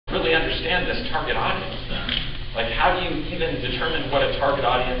really understand this target audience then? Like, how do you even determine what a target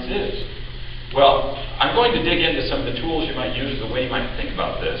audience is? Well, I'm going to dig into some of the tools you might use, the way you might think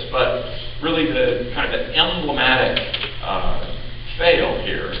about this, but really the kind of the emblematic fail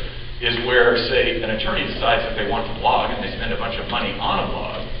here is where, say, an attorney decides that they want to blog and they spend a bunch of money on a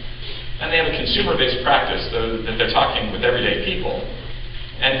blog, and they have a consumer-based practice that they're talking with everyday people,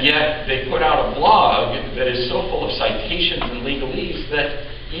 and yet they put out a blog that is so full of citations and legalese that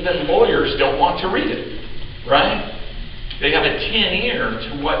even lawyers don't want to read it, right? They have a tin ear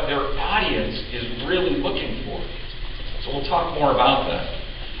to what their audience is really looking for. So we'll talk more about that.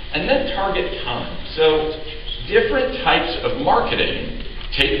 And then target time. So different types of marketing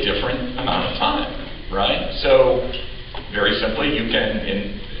take different amount of time, right? So very simply, you can,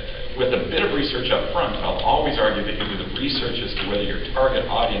 with a bit of research up front, I'll always argue that you do the research as to whether your target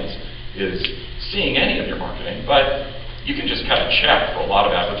audience is seeing any of your marketing, but you can just cut a check for a lot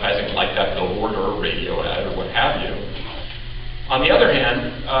of advertising like that billboard or a radio ad or what have you. On the other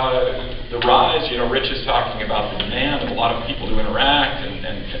hand, the rise, Rich is talking about the demand of a lot of people to interact, and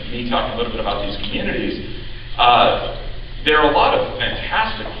me talking a little bit about these communities. There are a lot of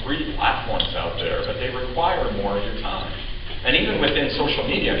fantastic free platforms out there, but they require more of your time. And even within social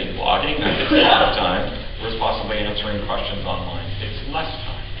media, blogging, that takes a lot of time, whereas possibly answering questions online takes less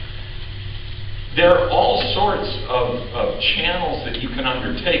time. There are all sorts of channels that you can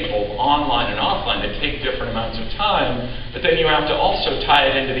undertake, both online and offline, that take different amounts of time, but then you have to also tie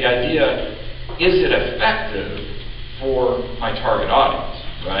it into the idea, is it effective for my target audience,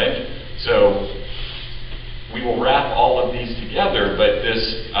 right? So we will wrap all of these together, but this,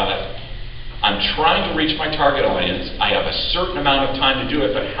 I'm trying to reach my target audience, I have a certain amount of time to do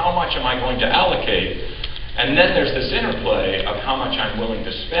it, but how much am I going to allocate? And then there's this interplay of how much I'm willing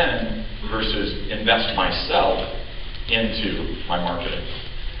to spend versus invest myself into my marketing.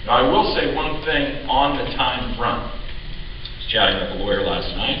 Now, I will say one thing on the time front. I was chatting with a lawyer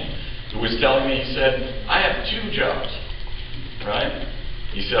last night who was telling me, he said, I have 2 jobs, right?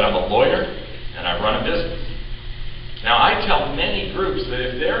 He said, I'm a lawyer and I run a business. Now, I tell many groups that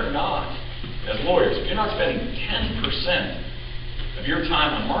if they're not, as lawyers, if you're not spending 10% of your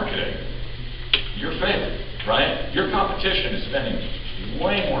time on marketing, you're failing, right? Your competition is spending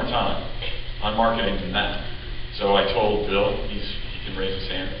way more time on marketing than that. So I told Bill, he can raise his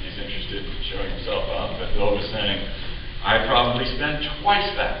hand if he's interested in showing himself up, but Bill was saying, I probably spend twice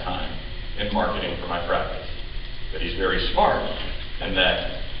that time in marketing for my practice. That he's very smart, and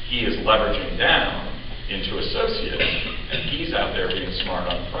that he is leveraging down into associates, and he's out there being smart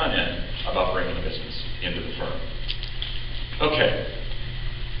on the front end about bringing the business into the firm. Okay,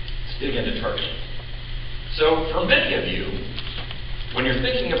 let's dig into targeting. So for many of you, when you're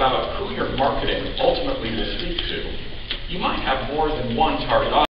thinking about who your marketing ultimately will speak to, you might have more than one target audience.